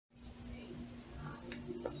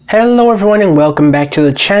Hello everyone and welcome back to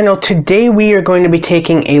the channel. Today we are going to be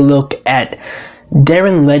taking a look at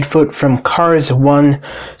Darren Leadfoot from Cars 1.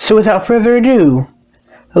 So without further ado,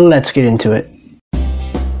 let's get into it.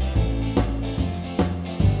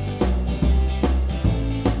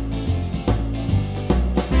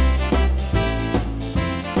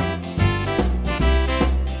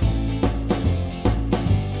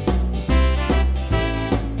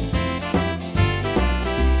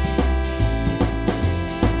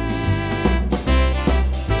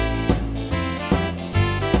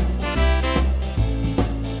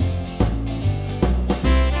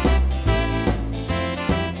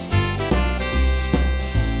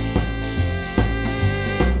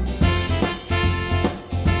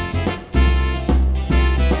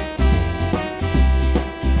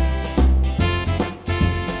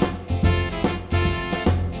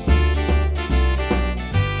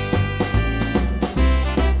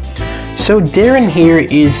 So Darren here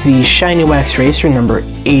is the Shiny Wax Racer number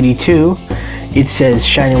 82. It says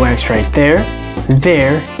Shiny Wax right there,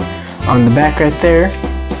 on the back right there,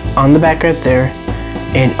 on the back right there,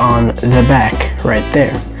 and on the back right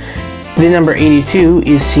there. The number 82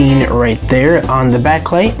 is seen right there on the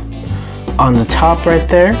backlight, on the top right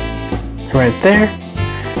there,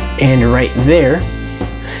 and right there.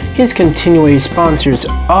 His continuing sponsors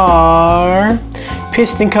are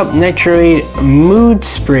Piston Cup Nitroid, Mood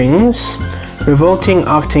Springs, Revolting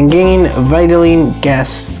Octane Gain, Vitaline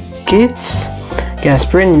Gaskets,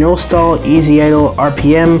 Gasprin, No Stall, Easy Idle,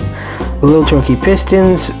 RPM, Little Torquey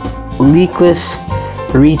Pistons, Leakless,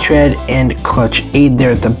 Retread, and Clutch Aid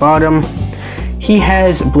there at the bottom. He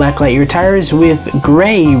has black light year tires with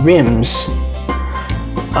gray rims.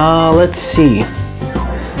 Let's see.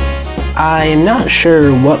 I am not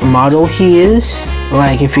sure what model he is,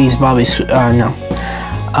 like if he's Bobby's, no.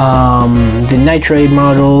 The Nitroid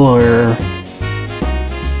model or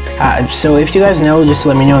so if you guys know, just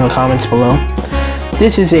let me know in the comments below.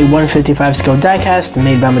 This is a 155 scale diecast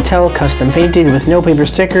made by Mattel, custom painted with no paper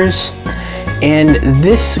stickers, and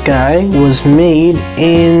this guy was made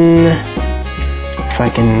in, if I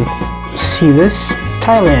can see this,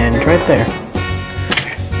 Thailand right there.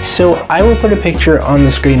 So I will put a picture on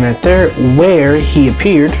the screen right there where he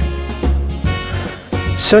appeared.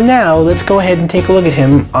 So now, let's go ahead and take a look at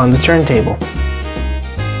him on the turntable.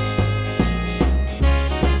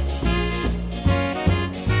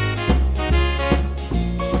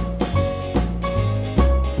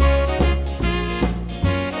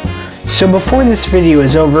 So before this video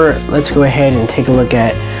is over, let's go ahead and take a look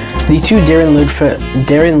at the two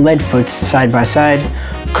Darren Leadfoots side by side.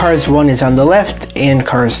 Cars 1 is on the left, and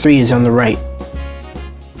Cars 3 is on the right.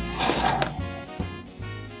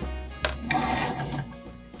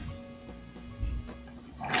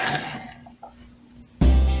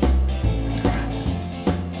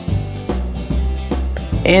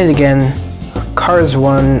 And again, Cars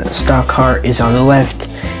 1 stock car is on the left,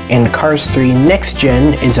 and Cars 3 Next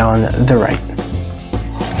Gen is on the right.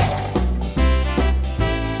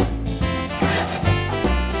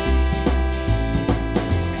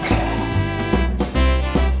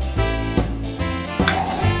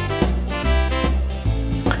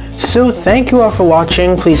 So thank you all for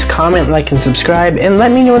watching. Please comment, like, and subscribe, and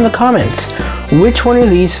let me know in the comments which one of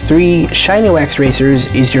these three Shiny Wax Racers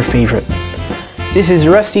is your favorite. This is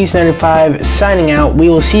Rusty's95 signing out. We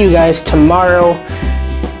will see you guys tomorrow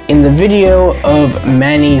in the video of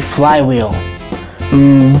Manny Flywheel.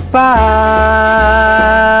 Bye!